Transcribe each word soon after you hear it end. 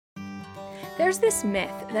There's this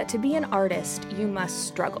myth that to be an artist, you must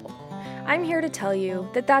struggle. I'm here to tell you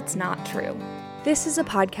that that's not true. This is a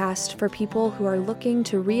podcast for people who are looking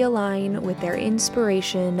to realign with their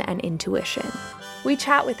inspiration and intuition. We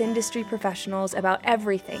chat with industry professionals about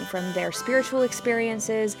everything from their spiritual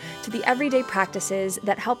experiences to the everyday practices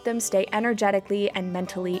that help them stay energetically and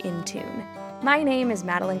mentally in tune. My name is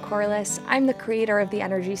Madeline Corliss. I'm the creator of The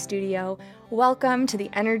Energy Studio. Welcome to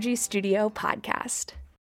the Energy Studio podcast.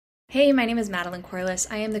 Hey, my name is Madeline Corliss.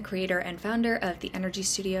 I am the creator and founder of The Energy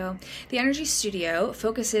Studio. The Energy Studio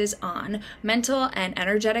focuses on mental and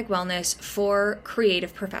energetic wellness for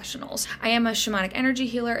creative professionals. I am a shamanic energy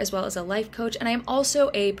healer as well as a life coach, and I am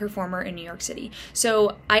also a performer in New York City.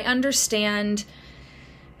 So I understand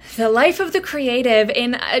the life of the creative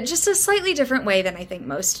in just a slightly different way than I think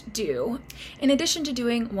most do. In addition to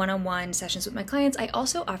doing one-on-one sessions with my clients, I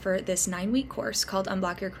also offer this 9-week course called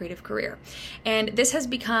Unblock Your Creative Career. And this has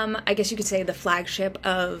become, I guess you could say, the flagship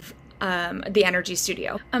of the Energy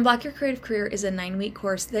Studio. Unblock Your Creative Career is a 9-week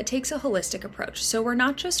course that takes a holistic approach. So we're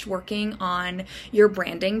not just working on your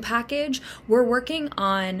branding package, we're working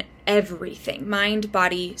on everything: mind,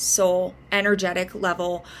 body, soul, energetic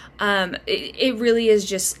level. It really is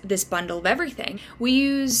just this bundle of everything. We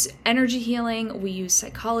use energy healing, we use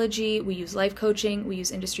psychology, we use life coaching, we use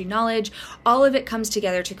industry knowledge. All of it comes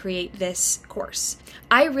together to create this course.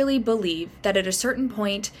 I really believe that at a certain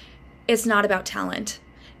point, it's not about talent.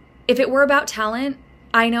 If it were about talent,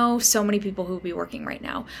 I know so many people who would be working right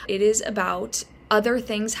now. It is about other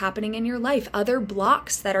things happening in your life, other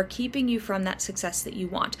blocks that are keeping you from that success that you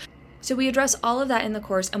want. So we address all of that in the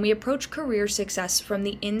course, and we approach career success from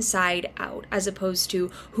the inside out, as opposed to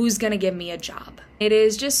who's going to give me a job. It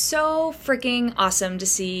is just so freaking awesome to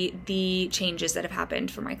see the changes that have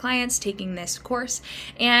happened for my clients taking this course.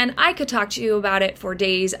 And I could talk to you about it for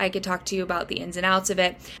days. I could talk to you about the ins and outs of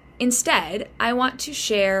it. Instead, I want to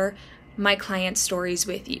share my clients' stories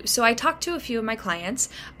with you. So I talked to a few of my clients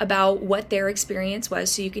about what their experience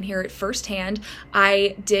was so you can hear it firsthand.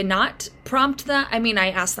 I did not prompt them.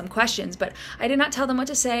 I asked them questions, but I did not tell them what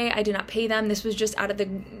to say. I did not pay them. This was just out of the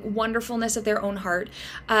wonderfulness of their own heart.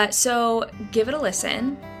 So give it a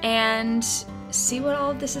listen and see what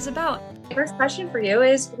all of this is about. First question for you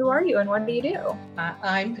is, who are you and what do you do?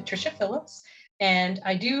 I'm Patricia Phillips. And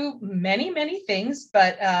I do many, many things,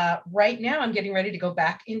 but right now I'm getting ready to go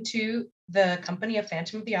back into the company of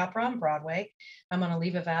Phantom of the Opera on Broadway. I'm on a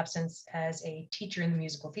leave of absence as a teacher in the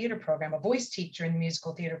musical theater program, a voice teacher in the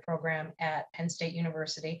musical theater program at Penn State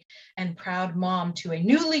University, and proud mom to a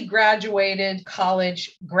newly graduated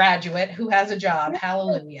college graduate who has a job.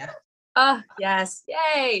 Hallelujah. Oh, yes.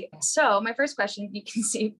 Yay. So my first question, you can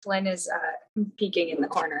see Flynn is peeking in the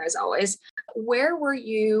corner as always. Where were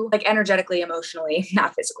you, like, energetically, emotionally,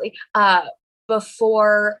 not physically,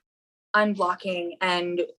 before unblocking,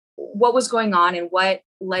 and what was going on and what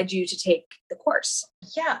led you to take the course?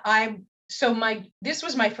 Yeah, this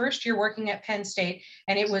was my first year working at Penn State,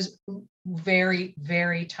 and it was very,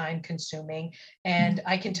 very time consuming. And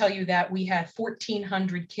I can tell you that we had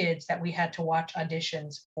 1,400 kids that we had to watch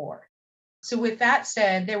auditions for. So with that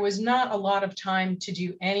said, there was not a lot of time to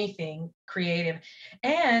do anything creative.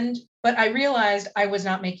 But I realized I was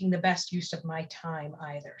not making the best use of my time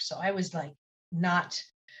either. So I was like not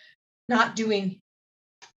doing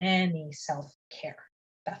any self-care.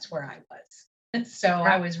 That's where I was. So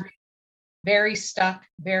I was very stuck,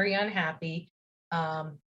 very unhappy.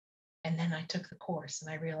 And then I took the course and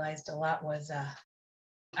I realized a lot was,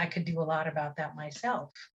 I could do a lot about that myself.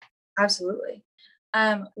 Absolutely.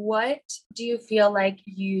 What do you feel like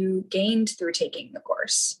you gained through taking the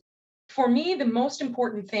course? For me, the most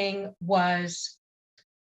important thing was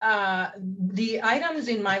the items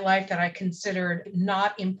in my life that I considered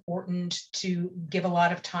not important to give a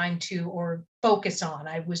lot of time to or focus on.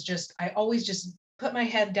 I always just put my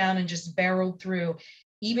head down and just barreled through,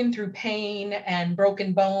 even through pain and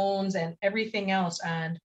broken bones and everything else.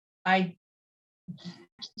 And the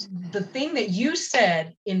thing that you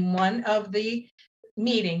said in one of the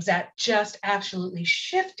meetings that just absolutely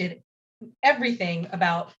shifted everything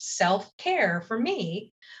about self-care for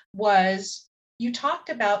me was you talked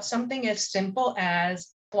about something as simple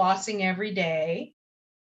as flossing every day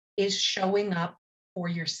is showing up for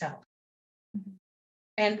yourself. Mm-hmm.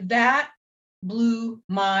 And that blew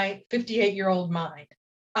my 58-year-old mind.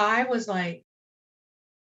 I was like,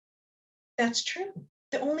 that's true.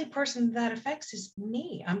 The only person that affects is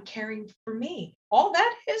me. I'm caring for me. All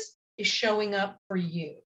that is showing up for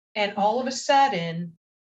you. And all of a sudden,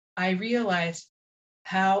 I realized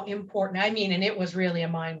how important, and it was really a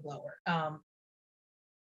mind blower,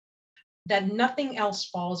 that nothing else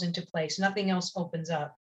falls into place. Nothing else opens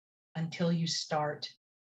up until you start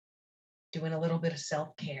doing a little bit of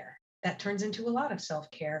self-care. That turns into a lot of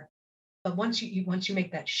self-care. But once you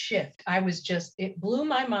make that shift, it blew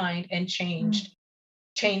my mind and changed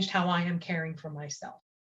how I am caring for myself.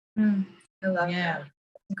 I love Yeah. that.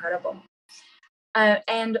 Incredible.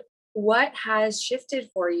 And what has shifted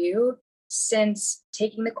for you since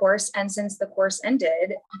taking the course and since the course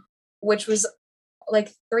ended, which was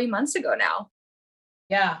like 3 months ago now?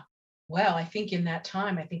 Yeah. Well, I think in that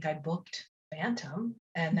time, I think I booked Phantom,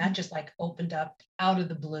 and that just like opened up out of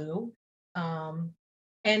the blue.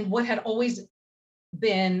 And what had always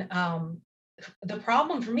been the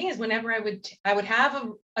problem for me is whenever I would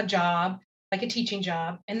have a job, like a teaching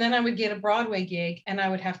job, and then I would get a Broadway gig and I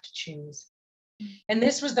would have to choose. And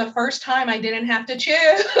this was the first time I didn't have to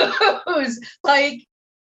choose. Like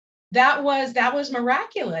that was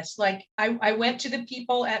miraculous. Like I went to the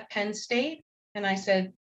people at Penn State and I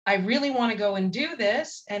said, I really want to go and do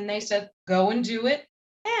this. And they said, go and do it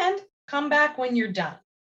and come back when you're done.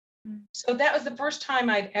 So that was the first time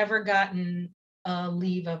I'd ever gotten a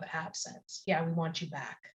leave of absence. Yeah, we want you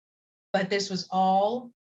back. But this was all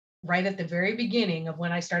right at the very beginning of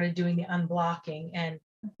when I started doing the unblocking and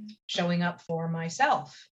showing up for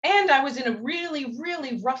myself. And I was in a really,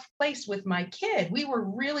 really rough place with my kid. We were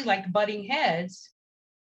really like butting heads.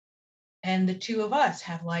 And the two of us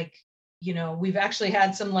have like, we've actually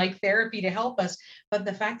had some like therapy to help us. But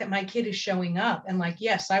the fact that my kid is showing up and like,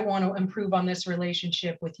 yes, I want to improve on this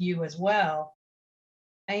relationship with you as well.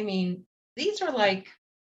 I mean, these are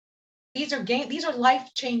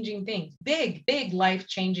life-changing things, big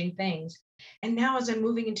life-changing things. And now as I'm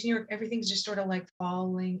moving into New York, everything's just sort of like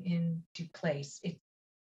falling into place.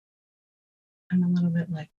 I'm a little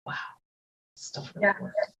bit like, wow, stuff really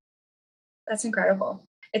works. That's incredible.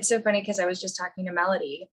 It's so funny because I was just talking to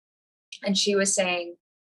Melody and she was saying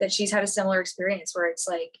that she's had a similar experience where it's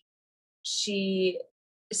like she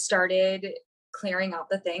started clearing out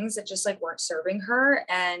the things that just like weren't serving her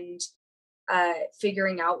and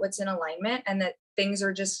figuring out what's in alignment and that things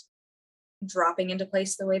are just dropping into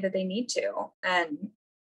place the way that they need to. And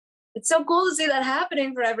it's so cool to see that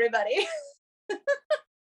happening for everybody.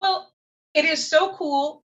 Well, it is so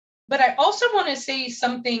cool, but I also want to say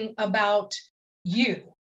something about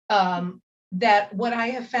you. That what I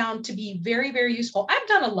have found to be very, very useful. I've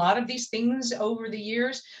done a lot of these things over the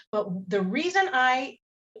years, but the reason I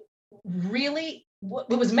really, what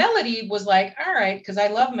was Melody was like, all right, because I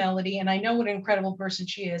love Melody and I know what an incredible person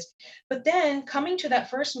she is. But then coming to that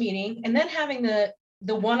first meeting and then having the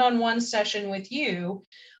one-on-one session with you,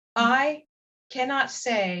 I cannot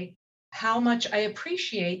say how much I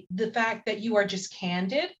appreciate the fact that you are just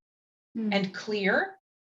candid and clear.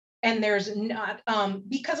 And there's not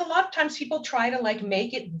because a lot of times people try to like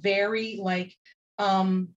make it very like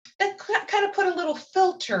that kind of put a little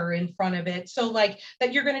filter in front of it, so like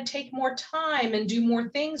that you're going to take more time and do more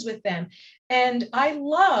things with them. And I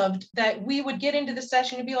loved that we would get into the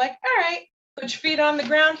session and be like, all right, put your feet on the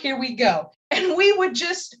ground, here we go. And we would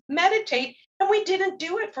just meditate, and we didn't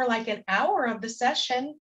do it for like an hour of the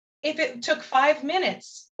session. If it took 5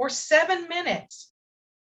 minutes or 7 minutes,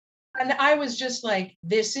 and I was just like,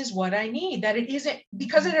 this is what I need. That it isn't,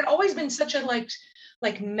 because it had always been such a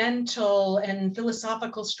like mental and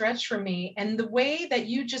philosophical stretch for me. And the way that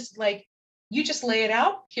you just lay it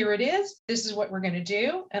out, here it is, this is what we're going to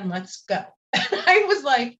do, and let's go. And I was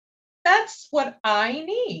like, that's what I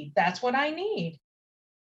need. That's what I need.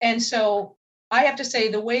 And so I have to say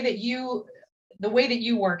the way that you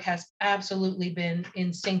work has absolutely been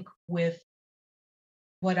in sync with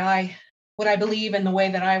what I believe in the way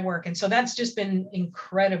that I work. And so that's just been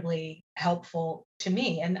incredibly helpful to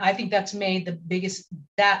me. And I think that's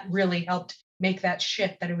that really helped make that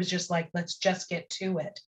shift, that it was just like, let's just get to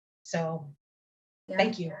it. So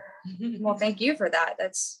thank you. Well, thank you for that.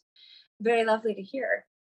 That's very lovely to hear.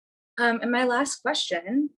 And my last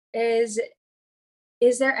question is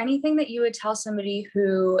there anything that you would tell somebody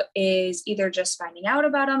who is either just finding out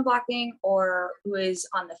about unblocking or who is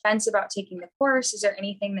on the fence about taking the course? Is there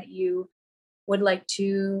anything that you would like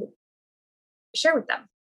to share with them?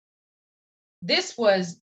 This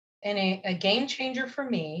was a game changer for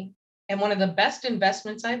me and one of the best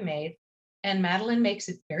investments I've made. And Madeline makes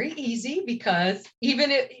it very easy, because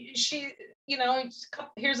even if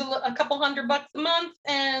here's a couple $100 a month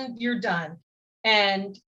and you're done.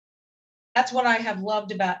 And that's what I have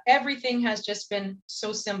loved about everything. Has just been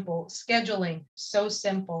so simple. Scheduling, so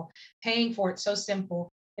simple. Paying for it, so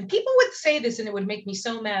simple. And people would say this and it would make me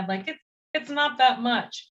so mad. Like, it's not that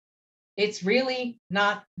much. It's really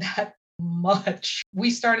not that much. We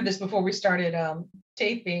started this before we started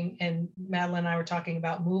taping, and Madeline and I were talking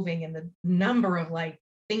about moving and the number of like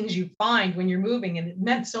things you find when you're moving, and it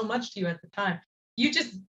meant so much to you at the time. You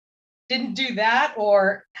just didn't do that,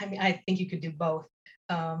 or I mean, I think you could do both.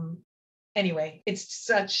 Anyway, it's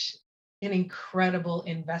such an incredible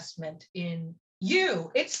investment in you.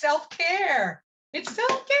 It's self-care. It's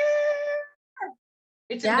self-care.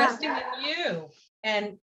 It's investing in you.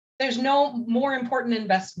 And there's no more important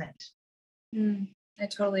investment. I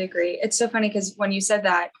totally agree. It's so funny because when you said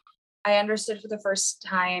that, I understood for the first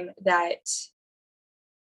time that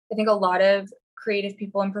I think a lot of creative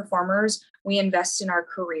people and performers, we invest in our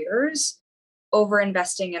careers over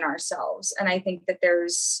investing in ourselves. And I think that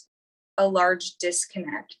there's a large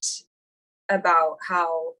disconnect about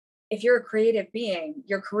how, if you're a creative being,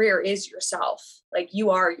 your career is yourself. Like, you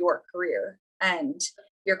are your career, and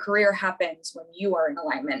your career happens when you are in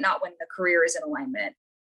alignment, not when the career is in alignment.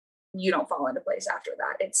 You don't fall into place after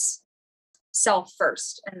that. It's self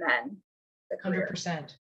first, and then the career.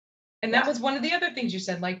 100%. And that was one of the other things you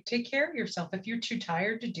said, like, take care of yourself. If you're too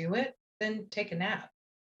tired to do it, then take a nap,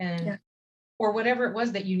 and or whatever it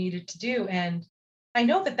was that you needed to do. And I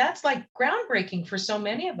know that that's like groundbreaking for so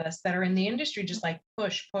many of us that are in the industry, just like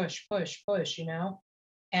push, push, push, push, and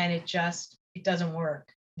it doesn't work.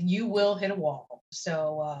 You will hit a wall.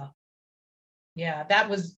 So that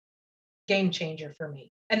was game changer for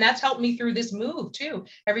me. And that's helped me through this move too.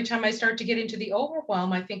 Every time I start to get into the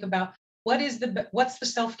overwhelm, I think about what's the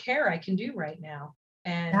self-care I can do right now.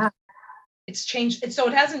 And it's changed. So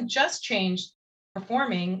it hasn't just changed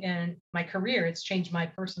performing and my career, it's changed my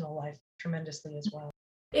personal life tremendously as well.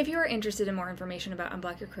 If you're interested in more information about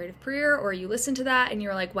Unblock Your Creative Career, or you listen to that and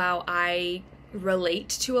you're like, wow, I relate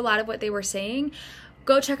to a lot of what they were saying,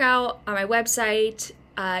 go check out on my website,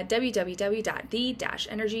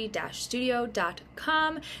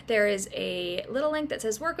 www.the-energy-studio.com. There is a little link that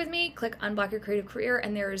says work with me. Click Unblock Your Creative Career,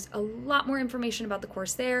 and there's a lot more information about the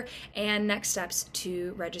course there and next steps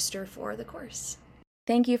to register for the course.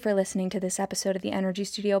 Thank you for listening to this episode of the Energy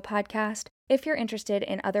Studio podcast. If you're interested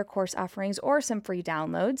in other course offerings or some free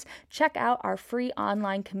downloads, check out our free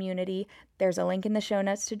online community. There's a link in the show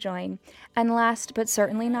notes to join. And last but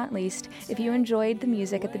certainly not least, if you enjoyed the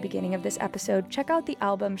music at the beginning of this episode, check out the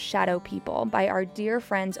album Shadow People by our dear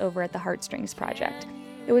friends over at the Heartstrings Project.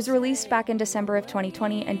 It was released back in December of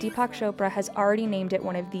 2020, and Deepak Chopra has already named it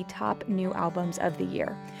one of the top new albums of the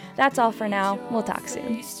year. That's all for now. We'll talk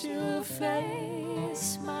soon.